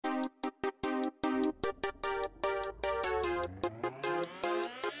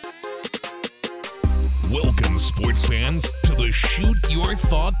Welcome, sports fans, to the Shoot Your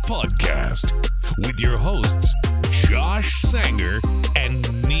Thought podcast with your hosts, Josh Sanger and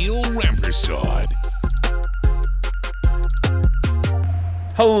Neil Rampersad.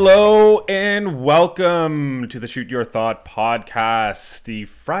 Hello and welcome to the Shoot Your Thought podcast, the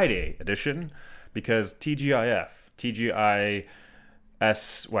Friday edition, because TGIF, TGISYT.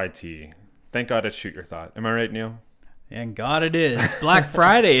 Thank God it's Shoot Your Thought. Am I right, Neil? And God, it is Black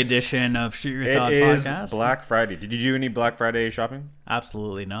Friday edition of Shoot Your Thought podcast. It is Black Friday. Did you do any Black Friday shopping?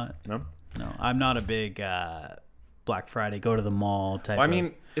 Absolutely not. No? No, I'm not a big Black Friday, go to the mall type Well, I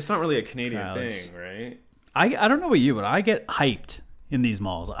mean, it's not really a Canadian crowds. thing, right? I don't know about you, but I get hyped in these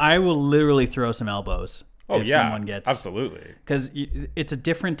malls. I will literally throw some elbows if someone gets... absolutely. Because it's a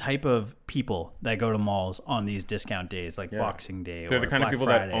different type of people that go to malls on these discount days, like Boxing Day They're or the kind Black of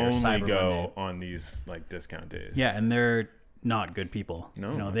people Friday that only Cyber go Monday. on these like discount days. Yeah, and they're not good people.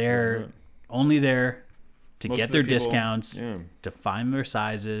 No, you know, absolutely they're not. only there to Most get of the their people- discounts, yeah. to find their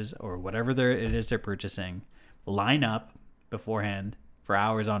sizes or whatever it is they're purchasing, line up beforehand for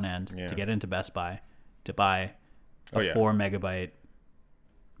hours on end to get into Best Buy to buy a 4 megabyte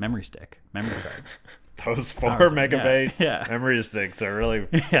memory card. Those 4 Hours, megabyte yeah. memory sticks are really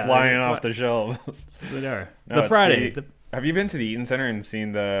flying off what- the shelves. They are. No, the it's Friday. Have you been to the Eaton Center and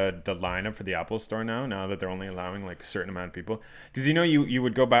seen the lineup for the Apple Store now that they're only allowing like a certain amount of people? Because you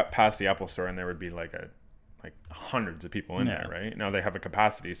would go back past the Apple Store and there would be like hundreds of people in there, right? Now they have a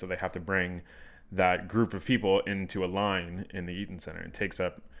capacity, so they have to bring that group of people into a line in the Eaton Center. It takes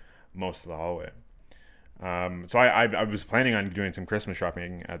up most of the hallway. So I was planning on doing some Christmas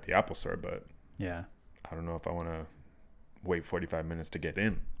shopping at the Apple Store, but Yeah, I don't know if I want to wait 45 minutes to get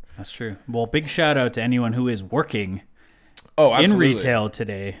in. that's true. Well, big shout out to anyone who is working Oh, in retail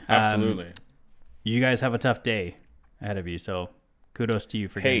today. Absolutely. You guys have a tough day ahead of you, so kudos to you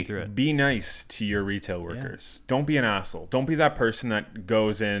for Hey, getting through it. be nice to your retail workers. Don't be an asshole. Don't be that person that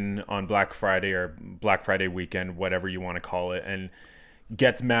goes in on Black Friday or Black Friday weekend, whatever you want to call it, and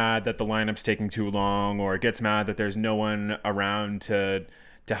gets mad that the lineup's taking too long, or gets mad that there's no one around to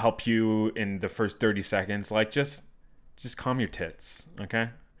help you in the first 30 seconds. Like, just calm your tits, okay?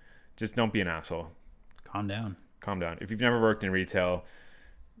 Just don't be an asshole. Calm down. Calm down. If you've never worked in retail,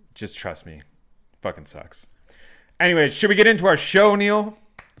 just trust me. Fucking sucks. Anyway, should we get into our show, Neil?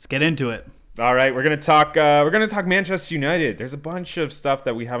 Let's get into it. All right, we're gonna talk Manchester United. There's a bunch of stuff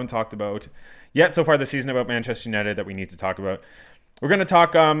that we haven't talked about yet so far this season about Manchester United that we need to talk about. We're gonna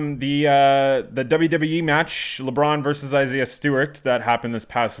talk the WWE match, LeBron versus Isaiah Stewart, that happened this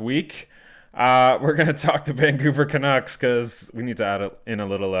past week. We're gonna talk the Vancouver Canucks because we need to add in a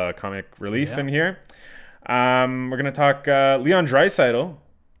little comic relief in here. We're gonna talk Leon Draisaitl,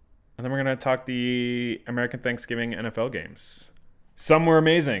 and then we're gonna talk the American Thanksgiving NFL games. Some were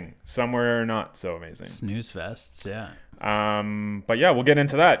amazing, some were not so amazing. Snooze fests, yeah. But yeah, we'll get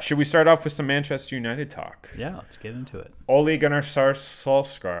into that. Should we start off with some Manchester United talk? Yeah, let's get into it. Ole Gunnar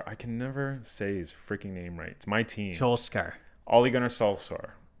Solskjaer. I can never say his freaking name right. It's my team. Solskjaer. Ole Gunnar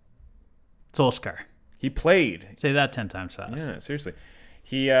Solskjaer. Solskjaer. He played. Say that 10 times fast. Yeah, seriously.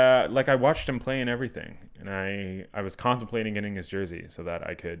 He I watched him play and everything, and I was contemplating getting his jersey so that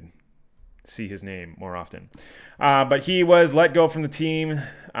I could see his name more often. But he was let go from the team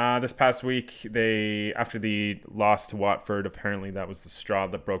this past week. After the loss to Watford, apparently that was the straw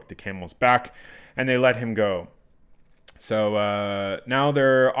that broke the camel's back, and they let him go. So now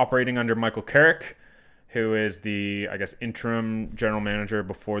they're operating under Michael Carrick, who is the, I guess, interim general manager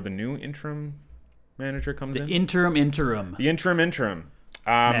before the new interim manager comes in. The interim. The interim.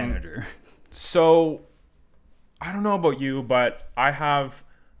 Manager. So, I don't know about you, but I have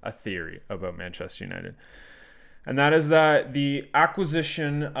a theory about Manchester United. And that is that the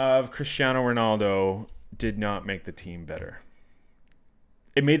acquisition of Cristiano Ronaldo did not make the team better.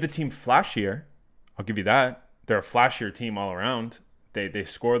 It made the team flashier. I'll give you that. They're a flashier team all around. They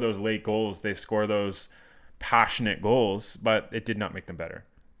score those late goals. They score those passionate goals, but it did not make them better.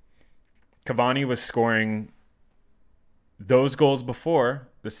 Cavani was scoring those goals before,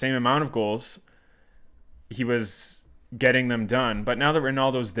 the same amount of goals. He was getting them done. But now that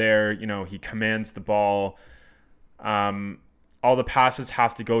Ronaldo's there, he commands the ball. All the passes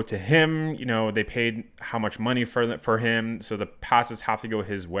have to go to him. They paid how much money for him, so the passes have to go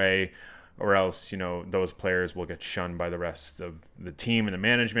his way, or else, those players will get shunned by the rest of the team and the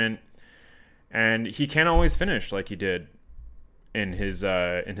management. And he can't always finish like he did in his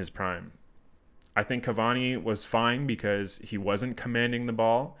prime. I think Cavani was fine because he wasn't commanding the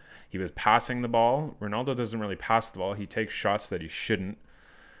ball. He was passing the ball. Ronaldo doesn't really pass the ball. He takes shots that he shouldn't.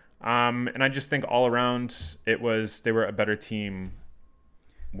 And I just think all around they were a better team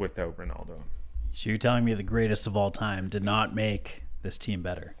without Ronaldo. So you're telling me the greatest of all time did not make this team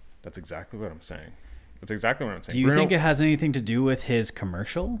better? That's exactly what I'm saying. Do you think it has anything to do with his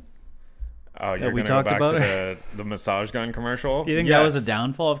commercial? Oh, you're going to go back to the massage gun commercial? Do you think that was a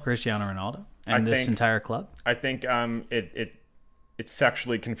downfall of Cristiano Ronaldo and this entire club? I think it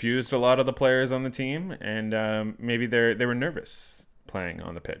sexually confused a lot of the players on the team, and maybe they were nervous playing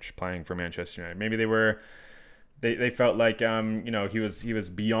on the pitch, playing for Manchester United. Maybe they felt like he was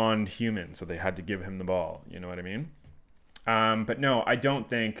beyond human, so they had to give him the ball. You know what I mean? But no, I don't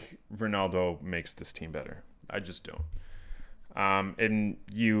think Ronaldo makes this team better. I just don't. And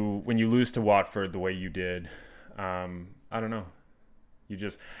when you lose to Watford the way you did, I don't know.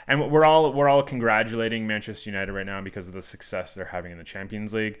 And we're all congratulating Manchester United right now because of the success they're having in the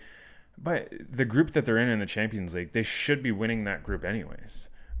Champions League. But the group that they're in the Champions League, they should be winning that group anyways.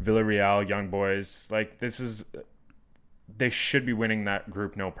 Villarreal, Young Boys, they should be winning that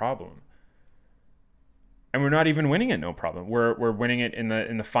group no problem. And we're not even winning it no problem. We're winning it in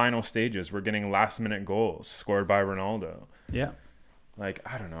the final stages. We're getting last minute goals scored by Ronaldo. Yeah. I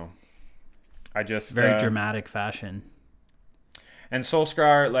don't know. I just very dramatic fashion. And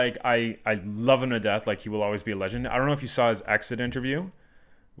Solskjaer, I love him to death. He will always be a legend. I don't know if you saw his exit interview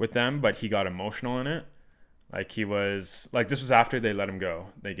with them, but he got emotional in it. He was this was after they let him go.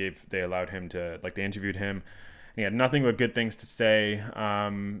 They allowed him to they interviewed him. He had nothing but good things to say.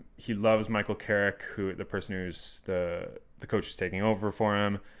 He loves Michael Carrick, the person who's the coach who's taking over for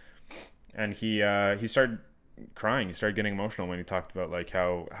him, and he started crying. He started getting emotional when he talked about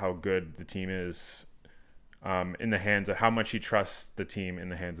how good the team is in the hands of how much he trusts the team in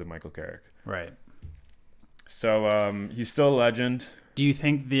the hands of Michael Carrick. Right. So he's still a legend. Do you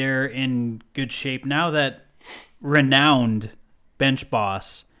think they're in good shape now that renowned bench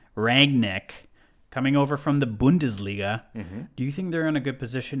boss Rangnick coming over from the Bundesliga? Mm-hmm. Do you think they're in a good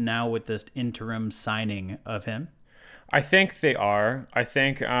position now with this interim signing of him? I think they are. I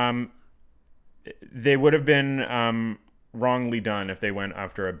think they would have been wrongly done if they went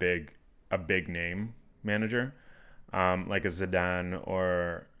after a big name manager, like a Zidane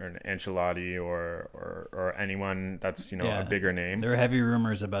or an Ancelotti or anyone that's a bigger name. There are heavy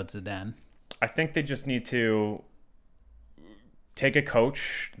rumors about Zidane. I think they just need to take a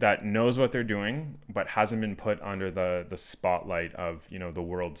coach that knows what they're doing, but hasn't been put under the spotlight of the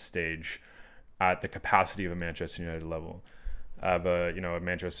world stage at the capacity of a Manchester United level, of a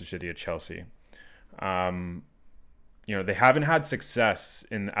Manchester City, a Chelsea. They haven't had success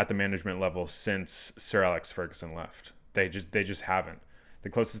at the management level since Sir Alex Ferguson left. They just haven't. The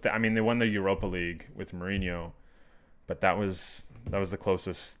closest, they won the Europa League with Mourinho, but that was the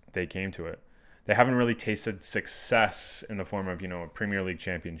closest they came to it. They haven't really tasted success in the form of a Premier League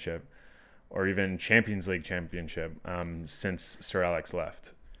championship or even Champions League championship since Sir Alex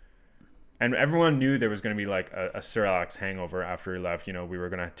left. And everyone knew there was going to be a Sir Alex hangover after he left. We were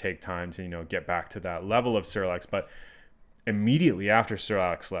going to take time to get back to that level of Sir Alex. But immediately after Sir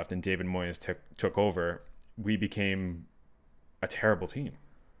Alex left and David Moyes took over, we became a terrible team.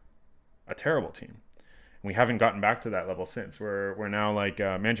 A terrible team. We haven't gotten back to that level since. We're now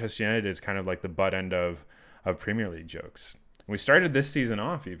Manchester United is kind of the butt end of Premier League jokes. We started this season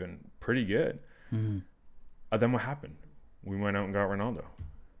off even pretty good. Mm-hmm. Then what happened? We went out and got Ronaldo.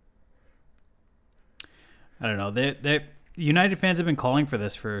 I don't know. United fans have been calling for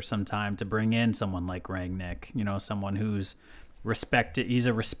this for some time, to bring in someone like Rangnick. Someone who's respected. He's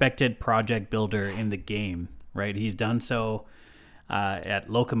a respected project builder in the game, right? He's done so at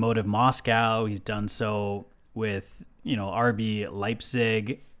Lokomotiv Moscow. He's done so with RB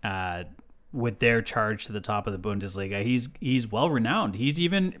Leipzig with their charge to the top of the Bundesliga. He's well renowned. He's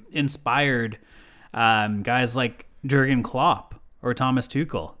even inspired guys like Jurgen Klopp or Thomas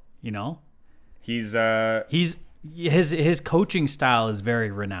Tuchel. His coaching style is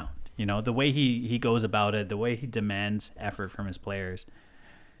very renowned. The way he goes about it, the way he demands effort from his players.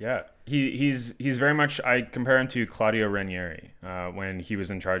 Yeah, he's very much. I compare him to Claudio Ranieri when he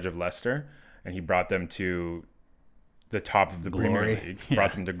was in charge of Leicester, and he brought them to the top of the Premier League. He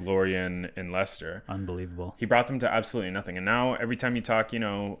brought them to glory in Leicester. Unbelievable. He brought them to absolutely nothing, and now every time you talk,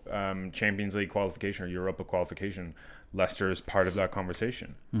 Champions League qualification or Europa qualification, Leicester is part of that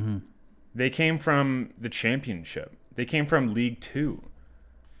conversation. Mm-hmm. They came from the Championship. They came from League Two.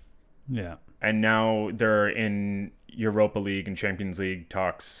 Yeah. And now they're in Europa League and Champions League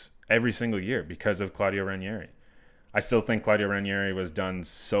talks every single year because of Claudio Ranieri. I still think Claudio Ranieri was done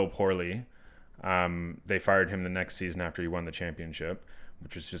so poorly. They fired him the next season after he won the championship,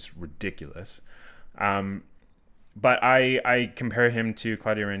 which was just ridiculous. But I compare him to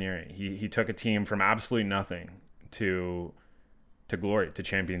Claudio Ranieri. He took a team from absolutely nothing to glory, to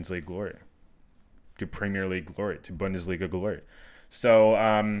Champions League glory. Premier League glory, to Bundesliga glory. So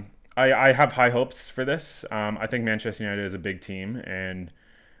I have high hopes for this. I think Manchester United is a big team, and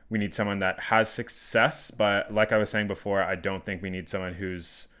we need someone that has success. But like I was saying before, I don't think we need someone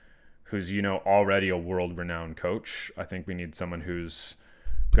who's already a world-renowned coach. I think we need someone who's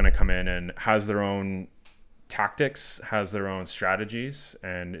going to come in and has their own tactics, has their own strategies,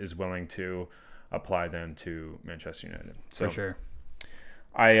 and is willing to apply them to Manchester United. So for sure.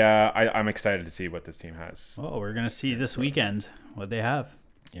 I'm excited to see what this team has. Oh, we're going to see this weekend what they have.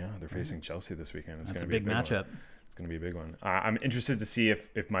 Yeah, they're facing Chelsea this weekend. It's That's going to a big matchup. It's going to be a big one. I'm interested to see if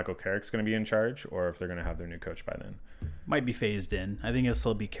Michael Carrick's going to be in charge or if they're going to have their new coach by then. Might be phased in. I think it'll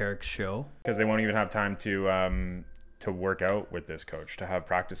still be Carrick's show. Because they won't even have time to work out with this coach, to have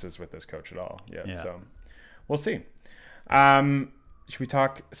practices with this coach at all. Yeah. So we'll see. Should we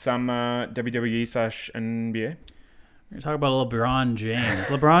talk some WWE/NBA? We're going to talk about LeBron James.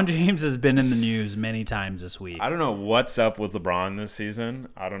 LeBron James has been in the news many times this week. I don't know what's up with LeBron this season.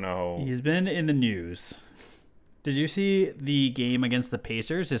 I don't know. He's been in the news. Did you see the game against the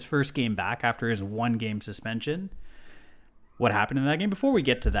Pacers, his first game back after his 1-game suspension? What happened in that game? Before we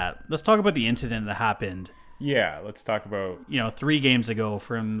get to that, let's talk about the incident that happened. Yeah, let's talk about... 3 games ago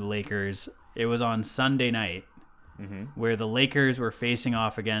from the Lakers. It was on Sunday night. Where the Lakers were facing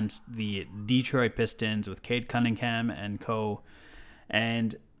off against the Detroit Pistons with Cade Cunningham and co.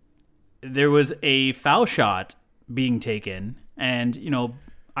 And there was a foul shot being taken. And,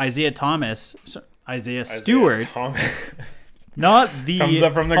 Isaiah Stewart. Not the... Comes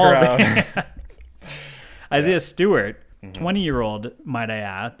up from the crowd. Isaiah Stewart, 20-year-old, might I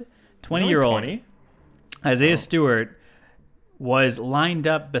add. 20-year-old. 20? Isaiah Stewart was lined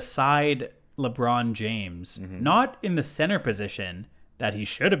up beside LeBron James, not in the center position that he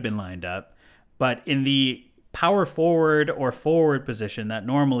should have been lined up, but in the power forward or forward position that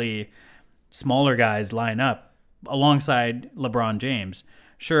normally smaller guys line up alongside LeBron James.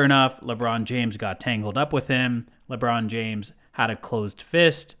 Sure enough, LeBron James got tangled up with him. LeBron James had a closed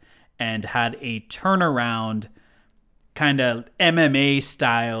fist and had a turnaround kind of MMA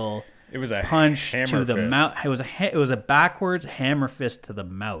style. It was a punch hammer to the fist. mouth. It was a backwards hammer fist to the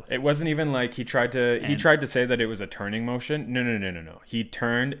mouth. It wasn't even like he tried to say that it was a turning motion. No. He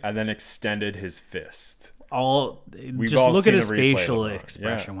turned and then extended his fist. Just look at his facial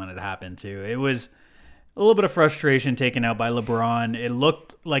expression when it happened too. It was a little bit of frustration taken out by LeBron. It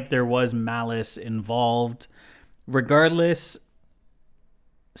looked like there was malice involved. Regardless,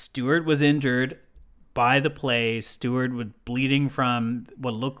 Stewart was injured by the play. Stewart was bleeding from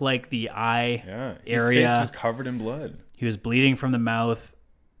what looked like the eye area. His face was covered in blood. He was bleeding from the mouth.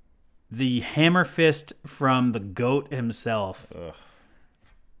 The hammer fist from the GOAT himself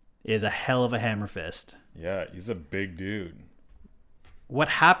is a hell of a hammer fist. Yeah, he's a big dude. What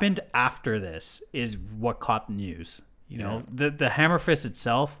happened after this is what caught the news. The hammer fist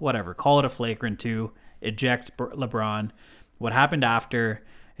itself, whatever, call it a flagrant 2, eject LeBron. What happened after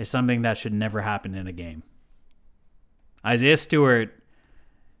is something that should never happen in a game. Isaiah Stewart,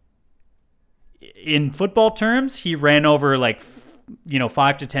 in football terms, he ran over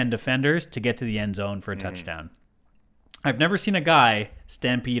 5 to 10 defenders to get to the end zone for a touchdown. I've never seen a guy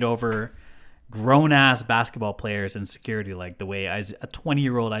stampede over grown-ass basketball players in security like the way a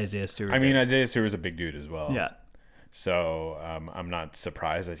 20-year-old Isaiah Stewart did. Isaiah Stewart was a big dude as well. Yeah. So I'm not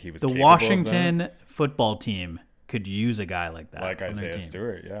surprised that he was the capable Washington of that. Football team could use a guy like that. Like Isaiah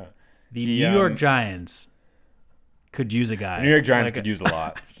Stewart, yeah. The New York Giants could use a guy. The New York Giants could use a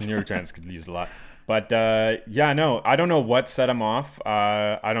lot. The New York Giants could use a lot. But I don't know what set him off.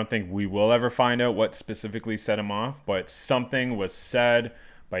 I don't think we will ever find out what specifically set him off, but something was said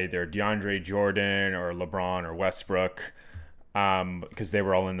by either DeAndre Jordan or LeBron or Westbrook, because they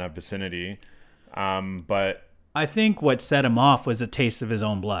were all in that vicinity. But I think what set him off was a taste of his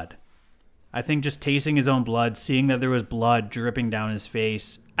own blood. I think just tasting his own blood, seeing that there was blood dripping down his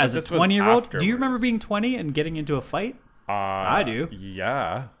face as a 20-year-old. Do you remember being 20 and getting into a fight? I do.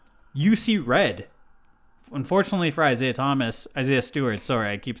 Yeah. You see red. Unfortunately for Isaiah Stewart, sorry,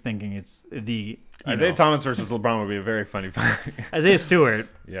 I keep thinking it's the... Isaiah Thomas versus LeBron would be a very funny fight. Isaiah Stewart.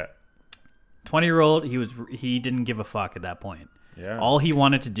 Yeah. 20-year-old, he didn't give a fuck at that point. Yeah. All he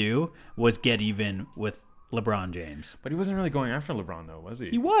wanted to do was get even with LeBron James. But he wasn't really going after LeBron, though, was he?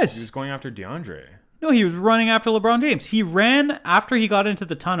 He was. He was going after DeAndre. No, he was running after LeBron James. He ran after he got into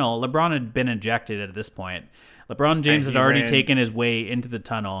the tunnel. LeBron had been ejected at this point. LeBron James had already taken his way into the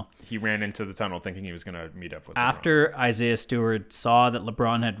tunnel. He ran into the tunnel thinking he was going to meet up with After LeBron. Isaiah Stewart saw that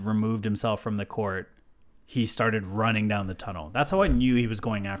LeBron had removed himself from the court, he started running down the tunnel. That's how I knew he was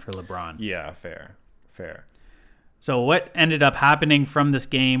going after LeBron. Yeah, fair. So what ended up happening from this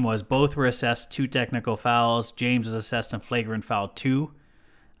game was both were assessed 2 technical fouls. James was assessed a flagrant foul 2.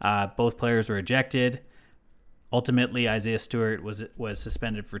 Both players were ejected. Ultimately, Isaiah Stewart was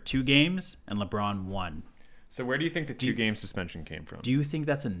suspended for 2 games, and LeBron 1. So where do you think the 2-game suspension came from? Do you think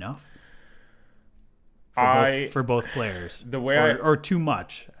that's enough for both players? The way or too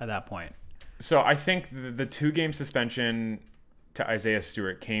much at that point? So I think the 2-game suspension to Isaiah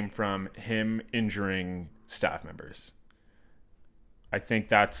Stewart came from him injuring staff members. I think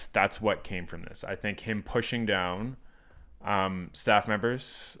that's what came from this. I think him pushing down staff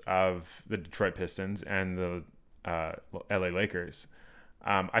members of the Detroit Pistons and the LA Lakers.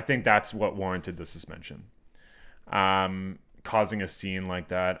 I think that's what warranted the suspension. Causing a scene like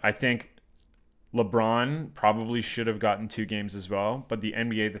that. I think LeBron probably should have gotten 2 games as well, but the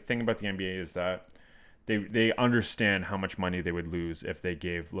thing about the NBA is that they understand how much money they would lose if they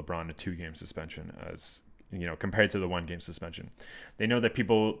gave LeBron a 2-game suspension, as compared to the 1-game suspension. They know that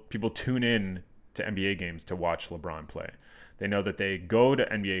people tune in to NBA games to watch LeBron play. They know that they go to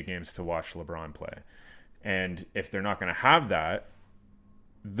NBA games to watch LeBron play. And if they're not going to have that,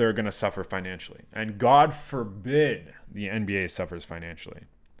 they're going to suffer financially. And God forbid the NBA suffers financially.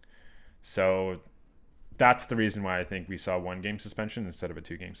 So that's the reason why I think we saw 1-game suspension instead of a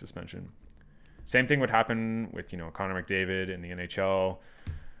 2-game suspension. Same thing would happen with, Connor McDavid in the NHL.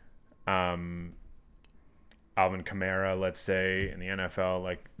 Alvin Kamara, let's say, in the NFL.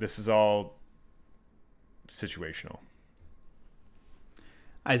 Like, this is all situational.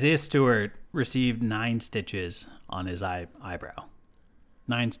 Isaiah Stewart received 9 stitches on his eyebrow.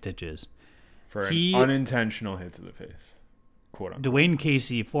 9 stitches. For an unintentional hit to the face. Quote unquote. Dwayne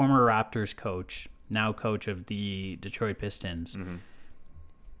Casey, former Raptors coach, now coach of the Detroit Pistons. Mm-hmm.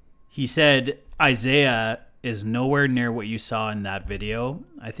 He said Isaiah is nowhere near what you saw in that video.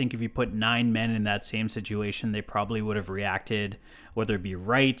 I think if you put 9 men in that same situation, they probably would have reacted, whether it be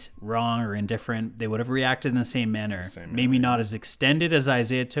right, wrong, or indifferent. They would have reacted in the same manner. Maybe not as extended as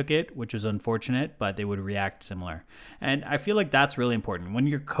Isaiah took it, which was unfortunate, but they would react similar. And I feel like that's really important. When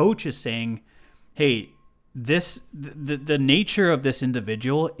your coach is saying, hey, the nature of this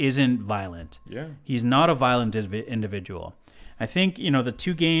individual isn't violent. Yeah. He's not a violent individual. I think, the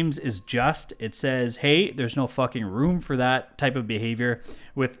 2 games is just. It says, hey, there's no fucking room for that type of behavior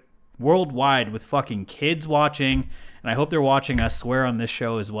with worldwide, with fucking kids watching. And I hope they're watching us swear on this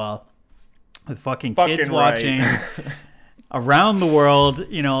show as well. With fucking kids watching around the world,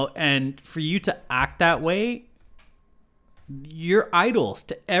 and for you to act that way, you're idols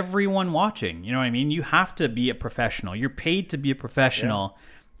to everyone watching. You know what I mean? You have to be a professional. You're paid to be a professional. Yeah.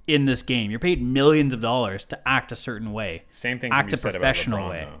 In this game, you're paid millions of dollars to act a certain way. Same thing can be said about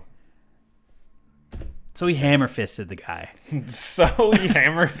LeBron, though. So he hammer-fisted the guy.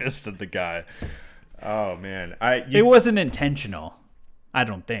 Oh man, it wasn't intentional. I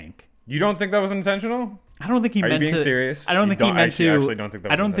don't think. You don't think that was intentional? I don't think he meant to. Are you being serious? I don't think he meant to. I actually don't think that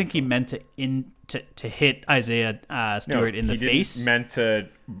was I don't think he meant to hit Isaiah Stewart in the face. He didn't meant to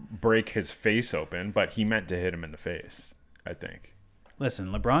break his face open, but he meant to hit him in the face, I think.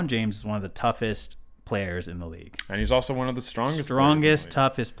 Listen, LeBron James is one of the toughest players in the league. And he's also one of the strongest,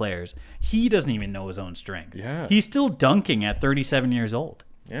 toughest players. He doesn't even know his own strength. Yeah. He's still dunking at 37 years old.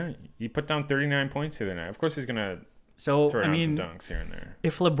 Yeah. He put down 39 points the other night. Of course he's going to throw down some dunks here and there.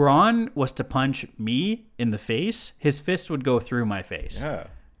 If LeBron was to punch me in the face, his fist would go through my face. Yeah.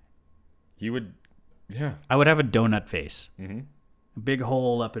 He would, yeah. I would have a donut face. Mm-hmm. A big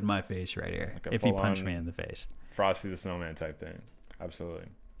hole up in my face right here if he punched me in the face. Frosty the Snowman type thing. Absolutely.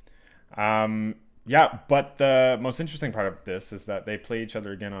 Yeah, but the most interesting part of this is that they play each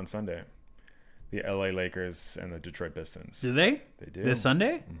other again on Sunday. The LA Lakers and the Detroit Pistons. Do they? They do. This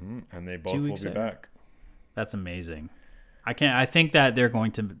Sunday? Mm-hmm. And they both will be back. That's amazing. I think that they're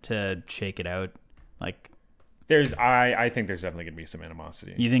going to shake it out. Like, I think there's definitely going to be some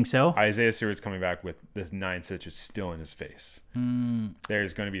animosity. You think so? Isaiah Stewart's coming back with this 9 stitches still in his face.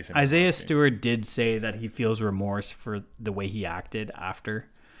 There's going to be some Isaiah animosity. Stewart did say that he feels remorse for the way he acted after.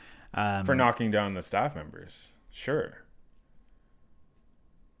 For knocking down the staff members. Sure.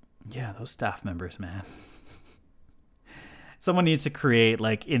 Yeah, those staff members, man. Someone needs to create,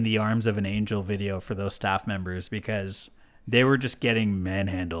 like, In the Arms of an Angel video for those staff members because they were just getting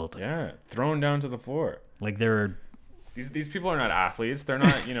manhandled. Yeah, thrown down to the floor. Like, they're... These people are not athletes. They're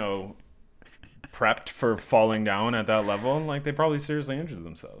not, prepped for falling down at that level. Like, they probably seriously injured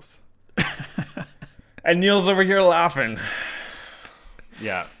themselves. And Neil's over here laughing.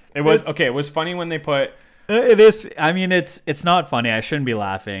 Yeah. It was funny when they put... It is... I mean, it's not funny. I shouldn't be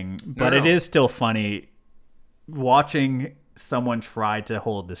laughing. But It is still funny watching someone try to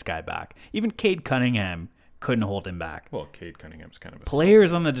hold this guy back. Even Cade Cunningham couldn't hold him back. Well, Cade Cunningham's kind of a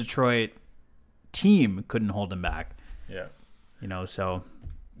players on the Detroit team couldn't hold him back. Yeah. So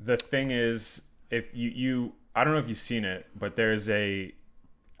the thing is, if you I don't know if you've seen it, but there's a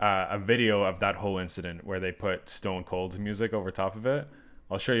video of that whole incident where they put Stone Cold's music over top of it.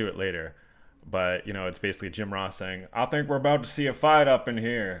 I'll show you it later. But, it's basically Jim Ross saying, I think we're about to see a fight up in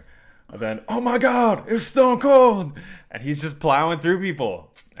here. And then, oh my God, it's Stone Cold. And he's just plowing through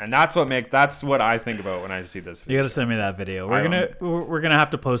people. And that's what I think about when I see this video. You got to send me that video. We're gonna have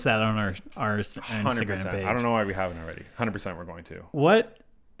to post that on our Instagram page. I don't know why we haven't already. 100% we're going to.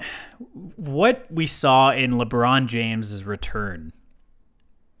 What we saw in LeBron James's return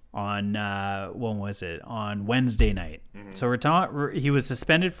on when was it? On Wednesday night. Mm-hmm. So he was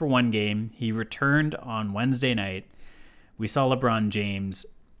suspended for one game. He returned on Wednesday night. We saw LeBron James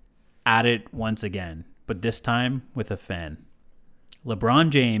at it once again, but this time with a fan. LeBron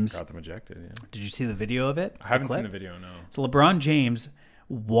James got them ejected. Yeah. Did you see the video of it? I haven't seen the video. No. So LeBron James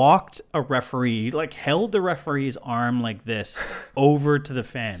walked a referee, like held the referee's arm like this over to the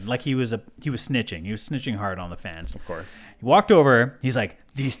fan, like he was snitching. He was snitching hard on the fans. Of course. He walked over. He's like,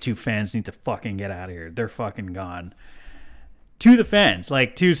 these two fans need to fucking get out of here. They're fucking gone. To the fans,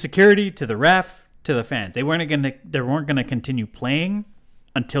 like to security, to the ref, to the fans. They weren't gonna continue playing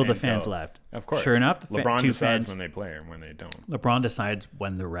until the fans left. Of course. Sure enough, LeBron decides when they play or when they don't. LeBron decides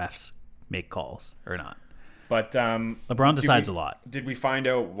when the refs make calls or not. But LeBron decides a lot. Did we find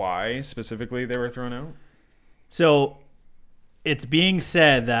out why specifically they were thrown out? So it's being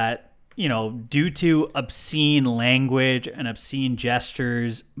said that, due to obscene language and obscene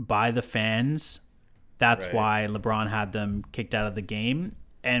gestures by the fans, that's why LeBron had them kicked out of the game.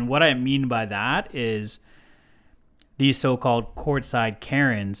 And what I mean by that is these so-called courtside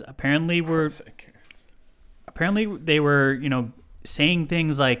Karens apparently they were, saying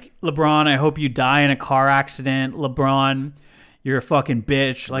things like, LeBron, I hope you die in a car accident. LeBron, you're a fucking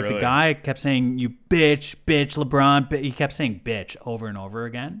bitch. Like, really? The guy kept saying, you bitch, LeBron. He kept saying bitch over and over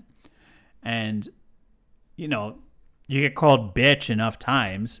again. And, you get called bitch enough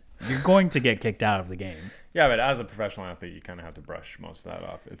times, you're going to get kicked out of the game. Yeah, but as a professional athlete, you kind of have to brush most of that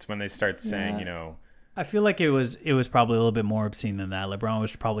off. It's when they start saying, I feel like it was probably a little bit more obscene than that. LeBron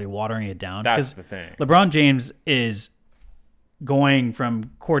was probably watering it down. That's the thing. LeBron James is going from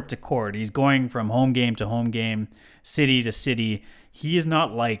court to court. He's going from home game to home game, city to city. He is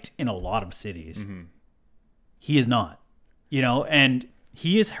not liked in a lot of cities. Mm-hmm. He is not, and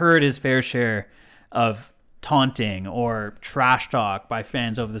he has heard his fair share of taunting or trash talk by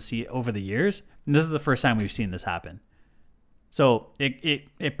fans over the years. And this is the first time we've seen this happen. So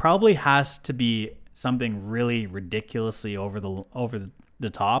it probably has to be something really ridiculously over the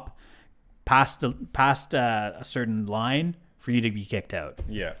top, past a certain line for you to be kicked out.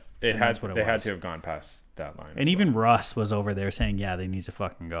 Yeah, they had to have gone past that line. And even Russ was over there saying, yeah, they need to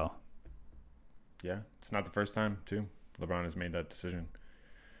fucking go. Yeah, it's not the first time, too. LeBron has made that decision.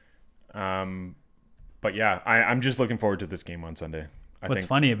 But yeah, I'm just looking forward to this game on Sunday. What's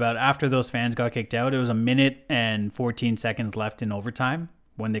funny about after those fans got kicked out, it was 1 minute and 14 seconds left in overtime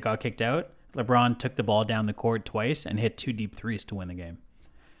when they got kicked out. LeBron took the ball down the court twice and hit 2 deep threes to win the game.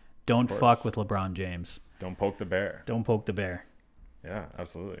 Don't fuck with LeBron James. Don't poke the bear. Don't poke the bear. Yeah,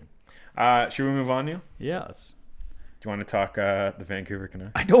 absolutely. Should we move on, Neil? Yes. Do you want to talk the Vancouver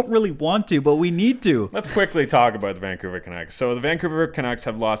Canucks? I don't really want to, but we need to. Let's quickly talk about the Vancouver Canucks. So the Vancouver Canucks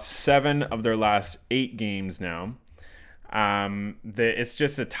have lost 7 of their last 8 games now. It's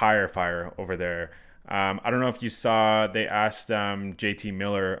just a tire fire over there. I don't know if you saw, they asked JT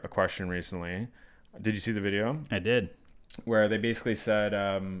Miller a question recently. Did you see the video? I did. Where they basically said,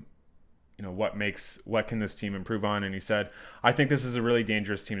 what can this team improve on? And he said, I think this is a really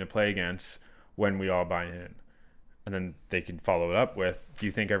dangerous team to play against when we all buy in. And then they could follow it up with, do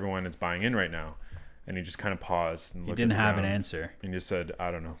you think everyone is buying in right now? And he just kind of paused and looked at the ground. He didn't have an answer. And just said, I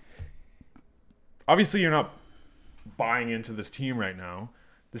don't know. Obviously, you're not buying into this team right now.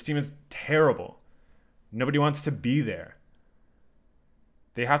 This team is terrible. Nobody wants to be there.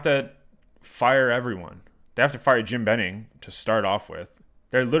 They have to fire everyone. They have to fire Jim Benning to start off with.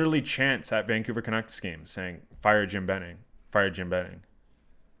 There are literally chants at Vancouver Canucks games saying, fire Jim Benning, fire Jim Benning.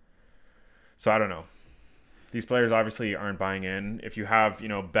 So I don't know. These players obviously aren't buying in. If you have,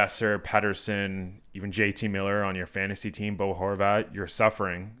 Besser, Pettersson, even JT Miller on your fantasy team, Bo Horvat, you're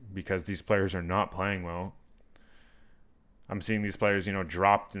suffering because these players are not playing well. I'm seeing these players,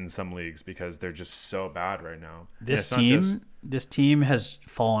 dropped in some leagues because they're just so bad right now. This team has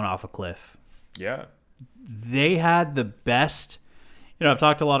fallen off a cliff. Yeah. They had the best, I've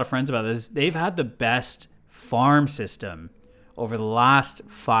talked to a lot of friends about this. They've had the best farm system over the last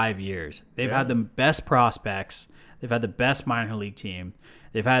 5 years. They've had the best prospects. They've had the best minor league team.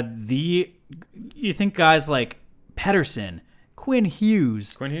 They've had you think guys like Pedersen, Quinn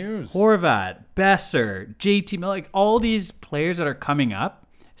Hughes, Horvat, Besser, JT Miller, like all these players that are coming up.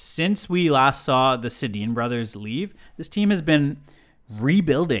 Since we last saw the Sedin brothers leave, this team has been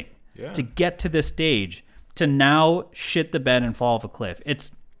rebuilding to get to this stage, to now shit the bed and fall off a cliff.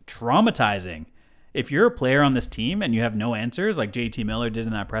 It's traumatizing. If you're a player on this team and you have no answers, like JT Miller did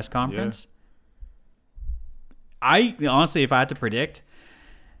in that press conference, I honestly, if I had to predict,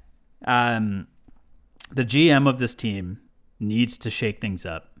 the GM of this team needs to shake things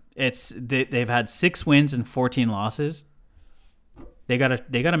up. They've had 6 wins and 14 losses. They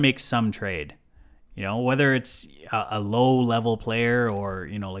gotta make some trade. You know, whether it's a low level player or,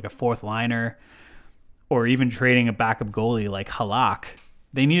 you know, like a fourth liner, or even trading a backup goalie like Halak.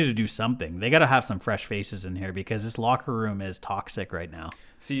 They need to do something. They got to have some fresh faces in here because this locker room is toxic right now.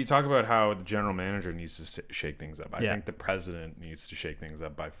 See, you talk about how the general manager needs to shake things up. I think the president needs to shake things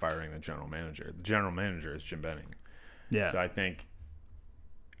up by firing the general manager. The general manager is Jim Benning. Yeah. So I think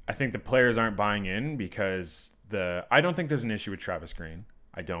the players aren't buying in because I don't think there's an issue with Travis Green.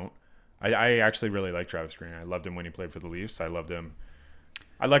 I don't. I actually really like Travis Green. I loved him when he played for the Leafs. I like him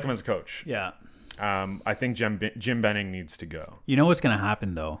as a coach. Yeah. I think Jim Benning needs to go. You know what's going to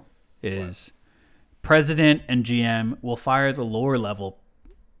happen, though, is president and GM will fire the lower level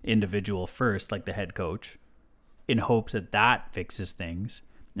individual first, like the head coach, in hopes that fixes things.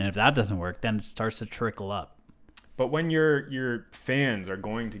 And if that doesn't work, then it starts to trickle up. But when your fans are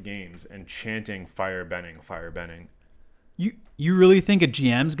going to games and chanting "Fire Benning, Fire Benning," you really think a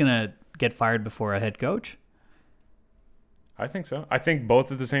GM's going to get fired before a head coach? I think so. I think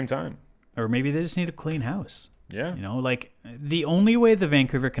both at the same time. Or maybe they just need a clean house. Yeah. You know, like the only way the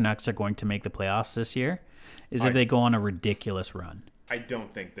Vancouver Canucks are going to make the playoffs this year is if they go on a ridiculous run. I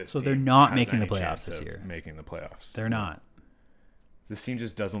don't think this. So they're not making the playoffs this year. Making the playoffs. They're not. This team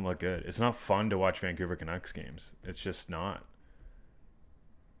just doesn't look good. It's not fun to watch Vancouver Canucks games. It's just not.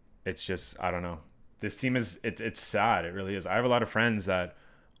 It's just, I don't know. This team it's sad. It really is. I have a lot of friends that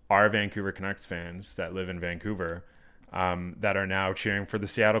are Vancouver Canucks fans that live in Vancouver. That are now cheering for the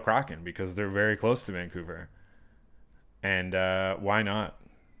Seattle Kraken because they're very close to Vancouver. And why not?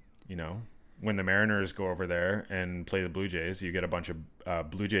 You know, when the Mariners go over there and play the Blue Jays, you get a bunch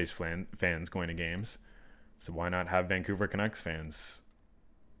of Blue Jays fans going to games. So why not have Vancouver Canucks fans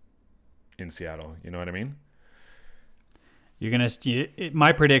in Seattle? You know what I mean?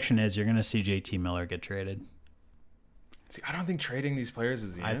 My prediction is you're gonna see JT Miller get traded. See, I don't think trading these players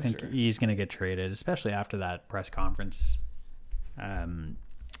is the answer. I think he's going to get traded, especially after that press conference.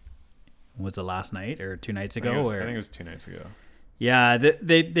 Was it last night or 2 nights ago? I think it was 2 nights ago. Yeah,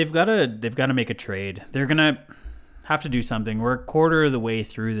 they've got to make a trade. They're gonna have to do something. We're a quarter of the way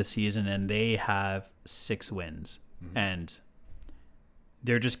through the season, and they have 6 wins, and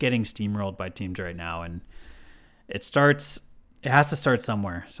they're just getting steamrolled by teams right now. And it has to start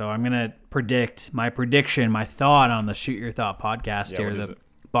somewhere. So I'm going to predict my thought on the Shoot Your Thought podcast here. The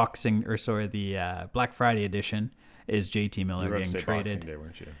Black Friday edition is JT Miller getting traded. Boxing Day,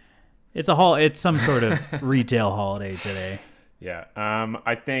 weren't you? It's some sort of retail holiday today. Yeah.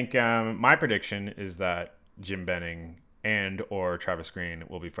 I think my prediction is that Jim Benning and or Travis Green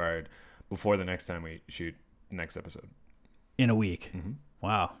will be fired before the next time we shoot the next episode. In a week.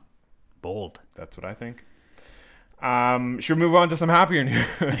 Wow. Bold. That's what I think. Should we move on to some happier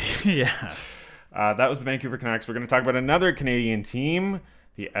news? Yeah. That was the Vancouver Canucks. We're going to talk about another Canadian team,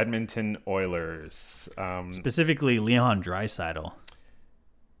 the Edmonton Oilers. Specifically, Leon Draisaitl.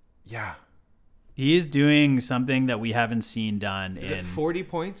 Yeah. He is doing something that we haven't seen done Is it 40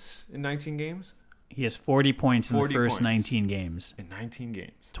 points in 19 games? He has 40 points in the first 19 games. In 19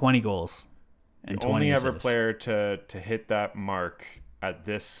 games. 20 goals. And the 20 only ever player to hit that mark at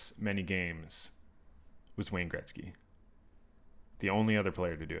this many games was Wayne Gretzky. The only other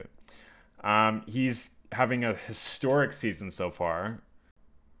player to do it. He's having a historic season so far.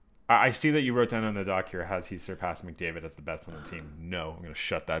 I see that you wrote down on the doc here, has he surpassed McDavid as the best on the team? No, I'm going to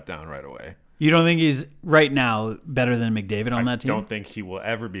shut that down right away. You don't think he's right now better than McDavid on that team? I don't think he will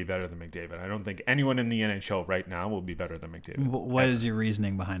ever be better than McDavid. I don't think anyone in the NHL right now will be better than McDavid. What is your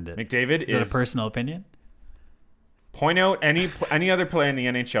reasoning behind it? McDavid is it a personal opinion? Point out any other player in the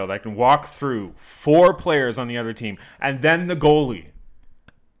NHL that can walk through 4 players on the other team and then the goalie.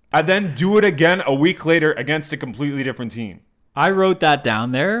 And then do it again a week later against a completely different team. I wrote that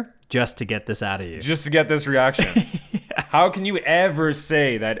down there just to get this out of you. Just to get this reaction. Yeah. How can you ever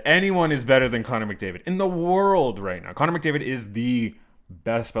say that anyone is better than Connor McDavid in the world right now? Connor McDavid is the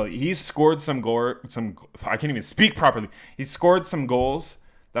best belly. He's scored some I can't even speak properly. He scored some goals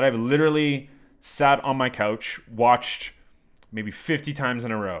that I've literally sat on my couch, watched maybe 50 times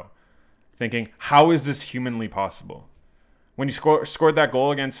in a row, thinking, how is this humanly possible? When he scored that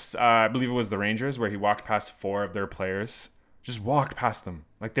goal against, I believe it was the Rangers, where he walked past 4 of their players, just walked past them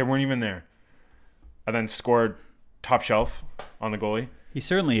like they weren't even there, and then scored top shelf on the goalie. He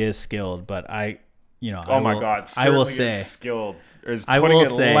certainly is skilled, but I will say is skilled.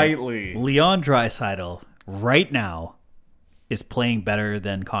 Lightly. Leon Draisaitl right now is playing better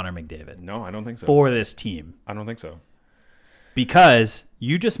than Connor McDavid. No, I don't think so. For this team. I don't think so. Because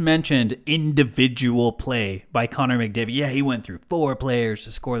you just mentioned individual play by Connor McDavid. Yeah, he went through 4 players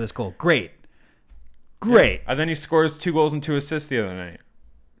to score this goal. Great. Yeah. And then he scores 2 goals and 2 assists the other night.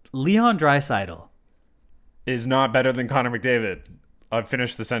 Leon Draisaitl is not better than Connor McDavid. I'll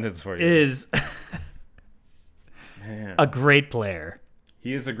finish the sentence for you. Is a great player.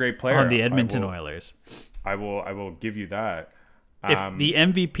 He is a great player on the Edmonton Oilers. I will give you that. If the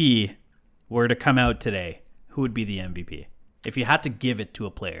MVP were to come out today, who would be the MVP? If you had to give it to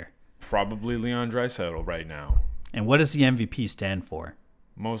a player. Probably Leon Draisaitl right now. And what does the MVP stand for?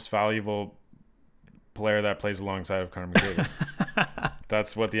 Most valuable player that plays alongside of Connor McDavid.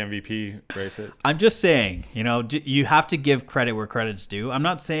 That's what the MVP race is. I'm just saying, you have to give credit where credit's due. I'm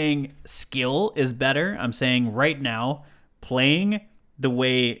not saying skill is better. I'm saying right now, playing the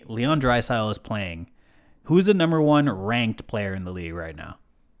way Leon Draisaitl is playing, who's the number 1 ranked player in the league right now?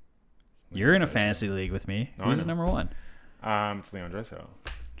 You're in a fantasy league with me. Who's the number 1? It's Leon Draisaitl.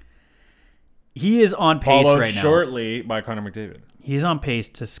 He is on pace Followed right now. Shortly by Connor McDavid. He's on pace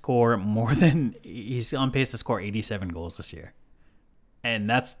to score he's on pace to score 87 goals this year. And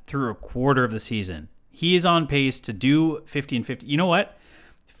that's through a quarter of the season. He is on pace to do 50 and 50. You know what?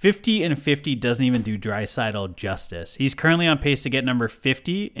 50 and 50 doesn't even do Draisaitl justice. He's currently on pace to get number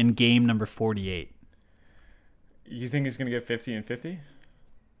 50 in game number 48. You think he's going to get 50 and 50?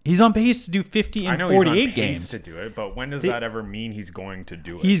 He's on pace to do 50 in 48 games. To do it, but when does that ever mean he's going to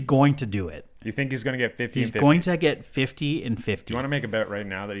do it? He's going to do it. You think he's going to get 50 and 50? He's going to get 50 and 50. Do you want to make a bet right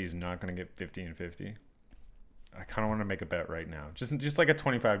now that he's not going to get 50 and 50? I kind of want to make a bet right now. Just like a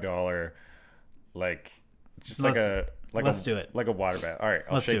 $25, let's do it. Like a water bet. All right,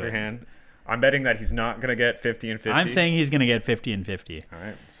 I'll shake your hand. I'm betting that he's not going to get 50 and 50. I'm saying he's going to get 50 and 50. All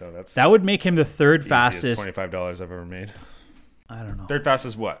right, so that would make him the third fastest. $25 I've ever made. I don't know. Third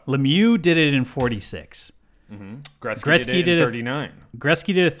fastest what? Lemieux did it in 46. Mm-hmm. Gretzky did it in 39.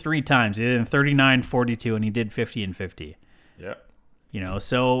 Gretzky did it 3 times. He did it in 39, 42, and he did 50 and 50. Yeah.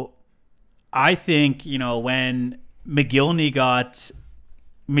 So I think, when McGillney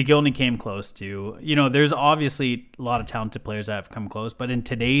came close to, there's obviously a lot of talented players that have come close, but in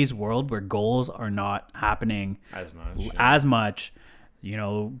today's world where goals are not happening as much,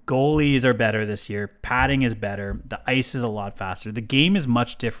 goalies are better this year. Padding is better. The ice is a lot faster. The game is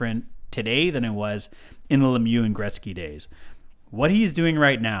much different today than it was in the Lemieux and Gretzky days. What he's doing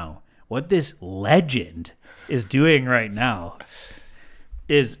right now, what this legend is doing right now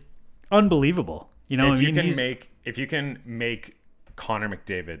is unbelievable. If you can make Connor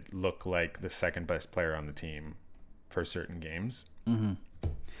McDavid look like the second best player on the team for certain games. Mm-hmm.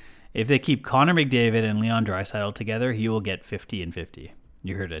 If they keep Connor McDavid and Leon Draisaitl together, he will get 50 and 50.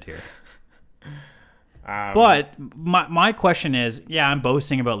 You heard it here. But my question is, I'm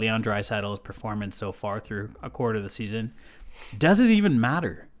boasting about Leon Draisaitl's performance so far through a quarter of the season. Does it even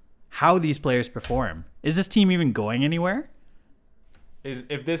matter how these players perform? Is this team even going anywhere? Are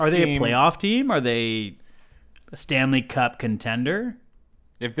they a playoff team? Are they a Stanley Cup contender?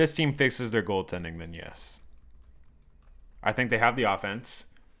 If this team fixes their goaltending, then yes. I think they have the offense.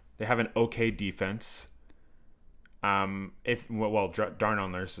 They have an okay defense. Darnell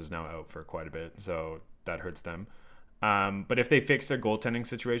Nurse is now out for quite a bit, so that hurts them. But if they fix their goaltending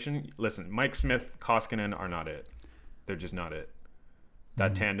situation, listen, Mike Smith, Koskinen are not it. They're just not it.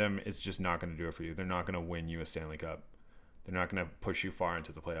 That tandem is just not going to do it for you. They're not going to win you a Stanley Cup. They're not going to push you far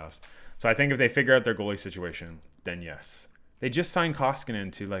into the playoffs. So I think if they figure out their goalie situation, then yes. They just signed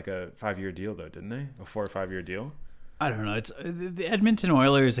Koskinen to like a 5-year deal, though, didn't they? A 4 or 5 year deal? I don't know. It's the Edmonton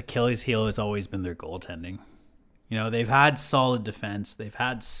Oilers' Achilles heel has always been their goaltending. They've had solid defense. They've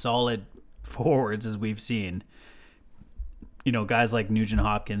had solid forwards, as we've seen. Guys like Nugent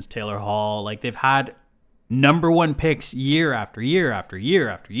Hopkins, Taylor Hall. Like, they've had number 1 picks year after year after year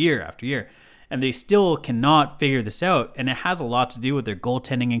after year after year. And they still cannot figure this out. And it has a lot to do with their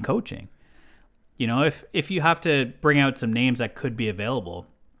goaltending and coaching. If you have to bring out some names that could be available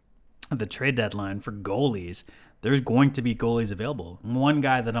at the trade deadline for goalies, there's going to be goalies available. One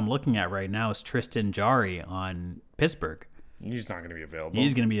guy that I'm looking at right now is Tristan Jarry on Pittsburgh. He's not going to be available.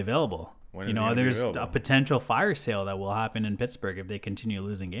 He's going to be available. When is he gonna be there's available? a potential fire sale that will happen in Pittsburgh if they continue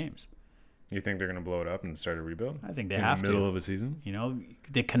losing games. You think they're going to blow it up and start a rebuild? I think they in have the middle to. of a season?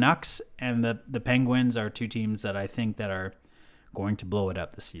 The Canucks and the Penguins are two teams that I think that are going to blow it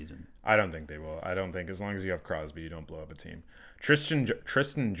up this season. I don't think they will. I don't think as long as you have Crosby, you don't blow up a team.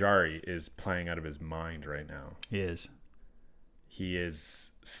 Tristan Jarry is playing out of his mind right now. He is. He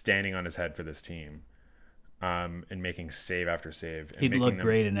is standing on his head for this team, and making save after save. And He'd look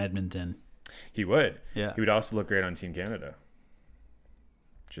great in Edmonton. He would. Yeah. He would also look great on Team Canada.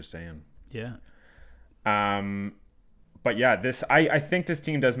 Just saying. Yeah. But yeah, I think this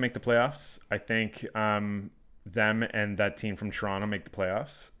team does make the playoffs. I think them and that team from Toronto make the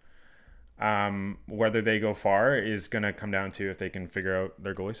playoffs. Whether they go far is going to come down to if they can figure out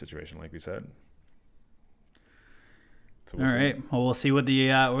their goalie situation, like we said. So All right. Well, we'll see what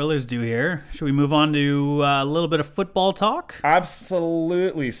the Oilers do here. Should we move on to a little bit of football talk?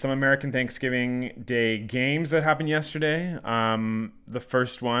 Absolutely. Some American Thanksgiving Day games that happened yesterday. The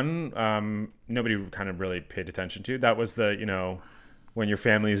first one, nobody kind of really paid attention to. That was the, when your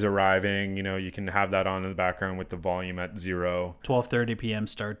family is arriving, you can have that on in the background with the volume at 0. 12:30 p.m.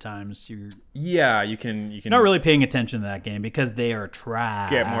 start times. You can Not really paying attention to that game because they are trash.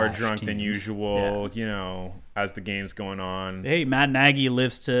 Get more drunk teams. than usual, as the game's going on. Hey, Matt Nagy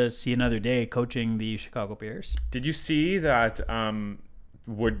lives to see another day coaching the Chicago Bears. Did you see that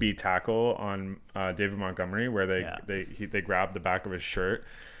would-be tackle on David Montgomery where they grabbed the back of his shirt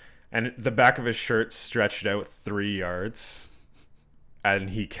and the back of his shirt stretched out 3 yards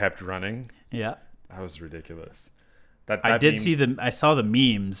and he kept running? Yeah. That was ridiculous. I saw the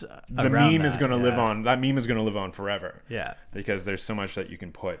memes. The meme is going to live on. That meme is going to live on forever. Yeah. Because there's so much that you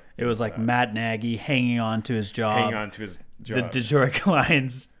can put. It was like Matt Nagy hanging on to his job. The job. Detroit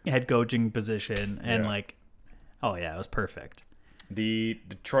Lions head coaching position. And it was perfect. The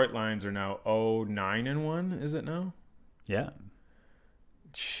Detroit Lions are now 0-9-1, is it now? Yeah.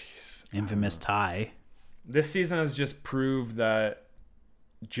 Jeez. Infamous tie. This season has just proved that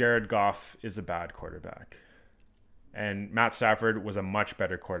Jared Goff is a bad quarterback. And Matt Stafford was a much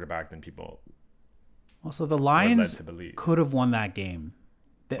better quarterback than people Also, the Lions led to believe. Could have won that game.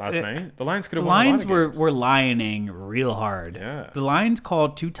 Last night? The Lions could have the won Lions a lot of games. were lioning real hard. Yeah. The Lions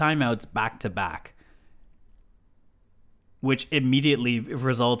called 2 timeouts back-to-back, which immediately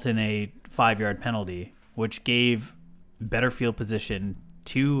results in a 5-yard penalty, which gave better field position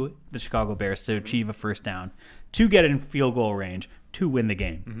to the Chicago Bears to achieve a first down, to get in field goal range, to win the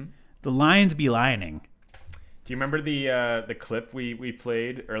game. Mm-hmm. The Lions be lioning. Do you remember the clip we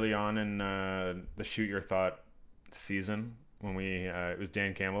played early on in the Shoot Your Thought season when it was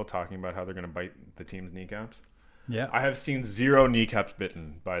Dan Campbell talking about how they're going to bite the team's kneecaps? Yeah. I have seen 0 kneecaps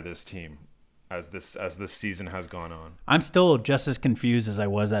bitten by this team as this season has gone on. I'm still just as confused as I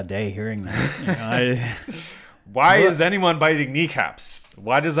was that day hearing that. Why is anyone biting kneecaps?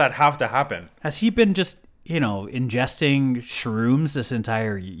 Why does that have to happen? Has he been just, ingesting shrooms this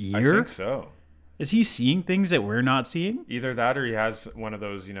entire year? I think so. Is he seeing things that we're not seeing? Either that or he has one of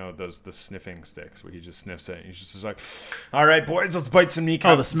those, the sniffing sticks where he just sniffs it. And he's just like, all right, boys, let's bite some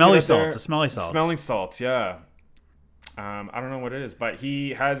kneecaps. Oh, the smelly salt. The smelly salt. Smelling salt, yeah. I don't know what it is, but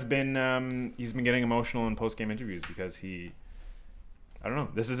he has been he's been getting emotional in post-game interviews because I don't know.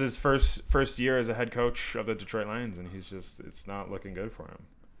 This is his first year as a head coach of the Detroit Lions, and it's not looking good for him.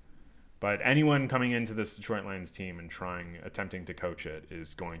 But anyone coming into this Detroit Lions team and attempting to coach it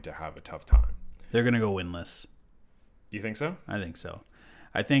is going to have a tough time. They're going to go winless. You think so? I think so.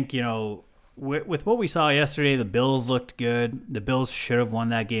 I think, with what we saw yesterday, the Bills looked good. The Bills should have won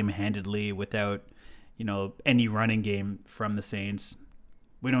that game handedly without, any running game from the Saints.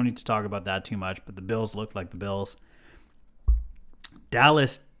 We don't need to talk about that too much, but the Bills looked like the Bills.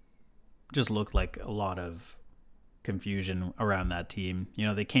 Dallas just looked like a lot of confusion around that team.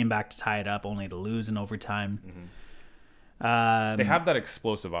 They came back to tie it up only to lose in overtime. Mm-hmm. They have that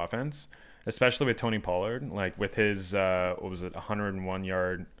explosive offense, especially with Tony Pollard, like with his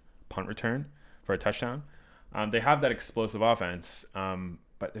 101-yard punt return for a touchdown. They have that explosive offense,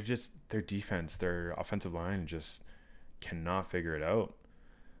 but their defense, their offensive line just cannot figure it out.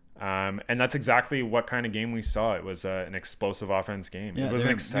 And that's exactly what kind of game we saw. It was an explosive offense game. Yeah, it was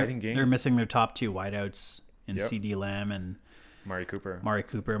an exciting game. They're missing their top 2 wideouts in CD Lamb and Mari Cooper. Mari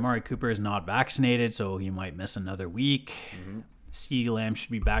Cooper is not vaccinated, so he might miss another week. Mm-hmm. CD Lamb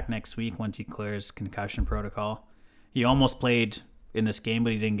should be back next week once he clears concussion protocol. He almost played in this game,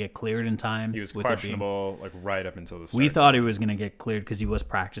 but he didn't get cleared in time. He was questionable right up until the start. We thought he was going to get cleared because he was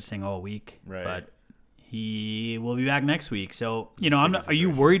practicing all week. Right. But he will be back next week. So, are you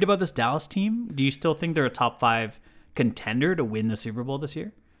worried about this Dallas team? Do you still think they're a top 5 contender to win the Super Bowl this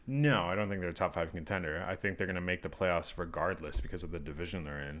year? No, I don't think they're a top 5 contender. I think they're going to make the playoffs regardless because of the division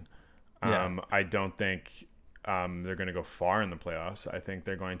they're in. Yeah. I don't think they're going to go far in the playoffs. I think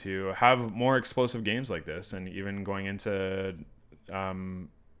they're going to have more explosive games like this, and even going into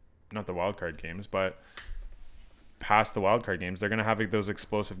not the wild card games, but past the wild card games, they're going to have those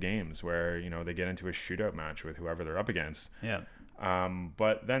explosive games where, you know, they get into a shootout match with whoever they're up against. Yeah.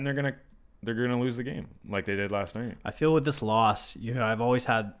 But then they're going to lose the game like they did last night. I feel with this loss, you know, I've always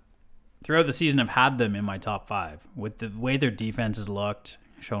had throughout the season, I've had them in my top 5 with the way their defense has looked,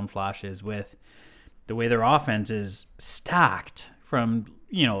 shown flashes, with the way their offense is stacked from,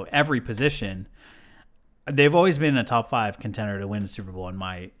 you know, every position. They've always been a top 5 contender to win the Super Bowl in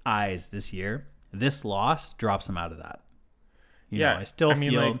my eyes this year. This loss drops them out of that. You know, I still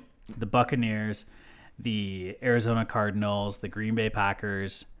feel the Buccaneers, the Arizona Cardinals, the Green Bay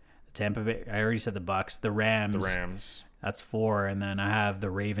Packers, the Tampa Bay, I already said the Bucs, the Rams. That's 4, and then I have the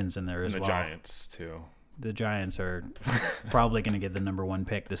Ravens in there as well. The Giants, too. The Giants are probably going to get the number 1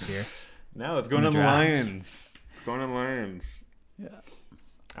 pick this year. No, it's going to the Lions. It's going to the Lions.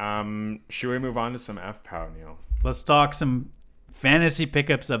 Yeah. Should we move on to some FPOW, Neil? Let's talk some fantasy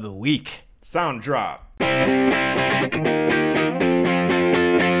pickups of the week. Sound drop.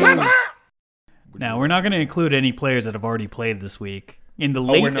 Now, we're not going to include any players that have already played this week in the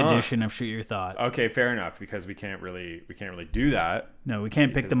late edition of Shoot Your Thought. Okay, fair enough, because we can't really do that. No, we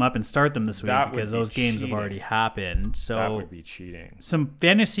can't pick them up and start them this week because those games have already happened. So that would be cheating. Some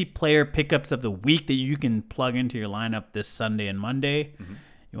fantasy player pickups of the week that you can plug into your lineup this Sunday and Monday. Mm-hmm.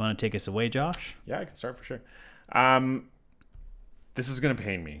 You want to take us away, Josh? Yeah, I can start for sure. This is going to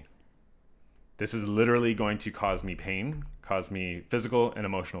pain me. This is literally going to cause me pain, cause me physical and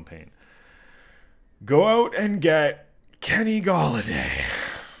emotional pain. Go out and get Kenny Golladay.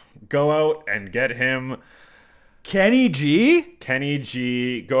 Go out and get him. Kenny G? Kenny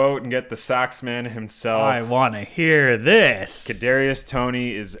G. Go out and get the Saxman himself. I want to hear this. Kadarius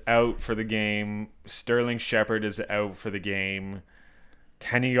Toney is out for the game. Sterling Shepard is out for the game.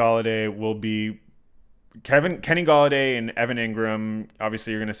 Kenny Golladay will be... Kenny Golladay and Evan Ingram.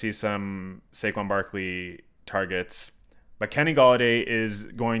 Obviously, you're going to see some Saquon Barkley targets. But Kenny Golladay is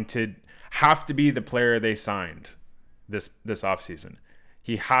going to have to be the player they signed this offseason.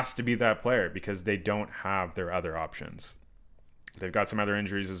 He has to be that player because they don't have their other options. They've got some other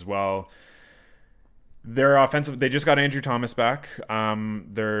injuries as well. Their offensive, they just got Andrew Thomas back,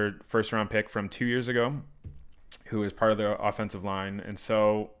 their first round pick from 2 years ago, who is part of the offensive line. And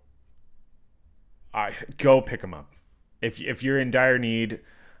so I go pick him up. If you're in dire need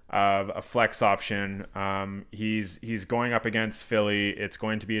of a flex option, he's going up against Philly. It's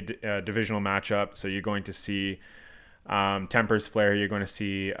going to be a divisional matchup. So you're going to see tempers flare. You're going to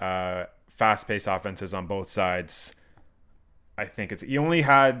see fast-paced offenses on both sides. I think he only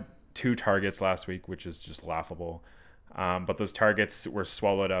had 2 targets last week, which is just laughable. But those targets were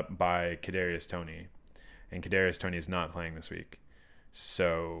swallowed up by Kadarius Toney, and Kadarius Toney is not playing this week.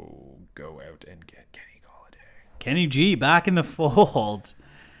 So go out and get Kenny Golladay. Kenny G back in the fold.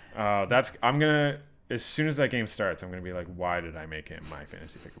 I'm gonna, as soon as that game starts, I'm gonna be like, why did I make him my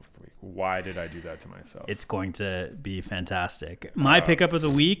fantasy pickup of the week? Why did I do that to myself? It's going to be fantastic. My pickup of the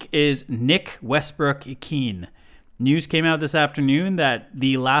week is Nick Westbrook-Ikhine. News came out this afternoon that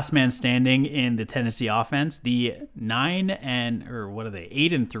the last man standing in the Tennessee offense, the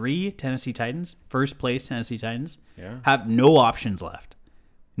 8-3 Tennessee Titans, first place Tennessee Titans, have no options left.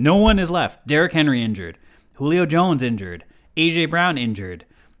 No one is left. Derrick Henry injured. Julio Jones injured. AJ Brown injured.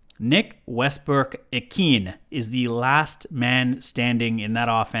 Nick Westbrook-Ikhine is the last man standing in that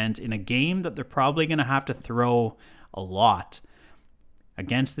offense in a game that they're probably going to have to throw a lot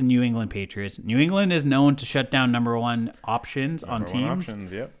against the New England Patriots. New England is known to shut down number one options on teams.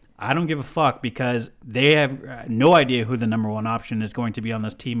 I don't give a fuck because they have no idea who the number one option is going to be on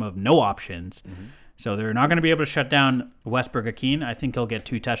this team of no options. Mm-hmm. So they're not going to be able to shut down Westbrook-Ikhine. I think he'll get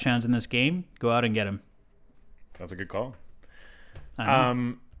 2 touchdowns in this game. Go out and get him. That's a good call.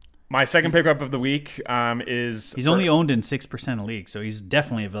 My second pickup of the week is... He's only owned in 6% of leagues, so he's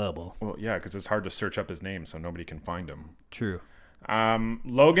definitely available. Well, yeah, because it's hard to search up his name, so nobody can find him. True.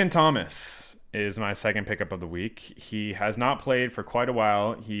 Logan Thomas is my second pickup of the week. He has not played for quite a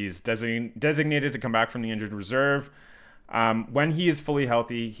while. He's designated to come back from the injured reserve. When he is fully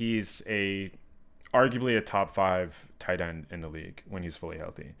healthy, he's arguably a top 5 tight end in the league when he's fully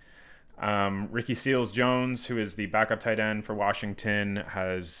healthy. Ricky Seals-Jones, who is the backup tight end for Washington,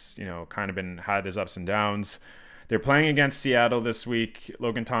 has kind of had his ups and downs. They're playing against Seattle this week.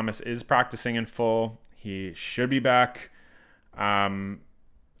 Logan Thomas is practicing in full. He should be back.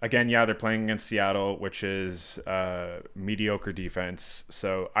 again, yeah, they're playing against Seattle, which is mediocre defense.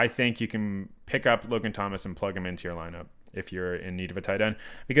 So I think you can pick up Logan Thomas and plug him into your lineup if you're in need of a tight end,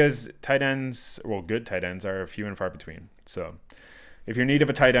 because tight ends, well, good tight ends are few and far between. So if you're in need of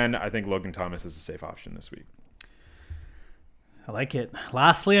a tight end, I think Logan Thomas is a safe option this week. I like it.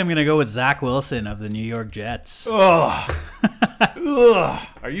 Lastly, I'm going to go with Zach Wilson of the New York Jets. Ugh. Ugh.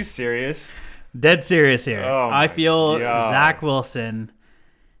 Are you serious? Dead serious here. Oh I feel God. Zach Wilson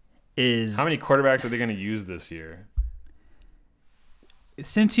is... How many quarterbacks are they going to use this year?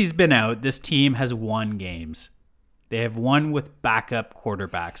 Since he's been out, this team has won games. They have won with backup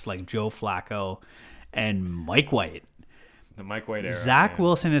quarterbacks like Joe Flacco and Mike White. The Mike White era. Zach man.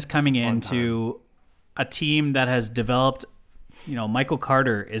 Wilson is coming into a team that has developed... Michael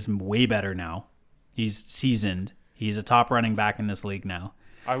Carter is way better now. He's seasoned. He's a top running back in this league now.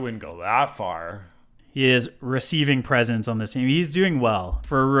 I wouldn't go that far. He is receiving presence on this team. He's doing well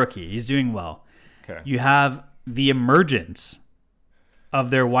for a rookie. He's doing well. Okay. You have the emergence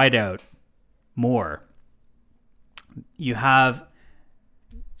of their wideout, Moore. You have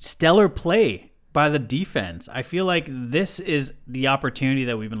stellar play by the defense. I feel like this is the opportunity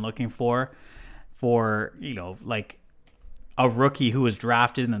that we've been looking for, like a rookie who was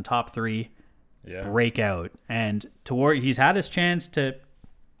drafted in the top 3 breakout. And he's had his chance to,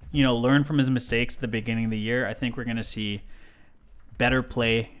 learn from his mistakes at the beginning of the year. I think we're going to see better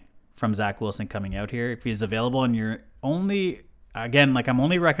play from Zach Wilson coming out here. If he's available and you're only, again, like I'm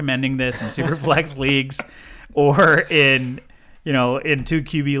only recommending this in Superflex leagues or in 2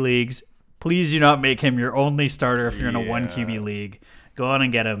 QB leagues, please do not make him your only starter if you're in a 1 QB league. Go on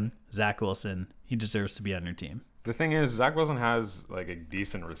and get him, Zach Wilson. He deserves to be on your team. The thing is, Zach Wilson has like a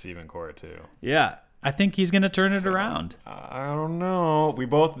decent receiving core too. Yeah, I think he's going to turn it around. I don't know.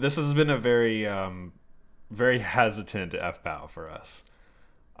 This has been a very, very hesitant FPOW for us.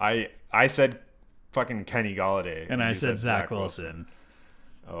 I said fucking Kenny Galladay. And I said Zach Wilson.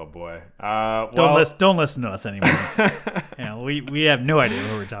 Oh boy. Don't listen to us anymore. We have no idea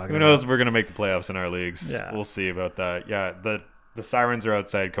what we're talking about. Who knows if we're going to make the playoffs in our leagues. Yeah. We'll see about that. Yeah, the sirens are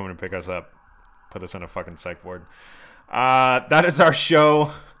outside coming to pick us up. Put us on a fucking psych ward. That is our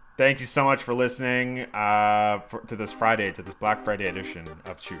show. Thank you so much for listening to this Black Friday edition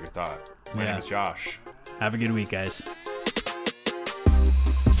of Shoot Your Thought. My name is Josh. Have a good week, guys.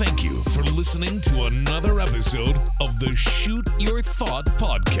 Thank you for listening to another episode of the Shoot Your Thought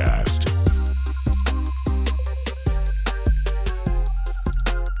podcast.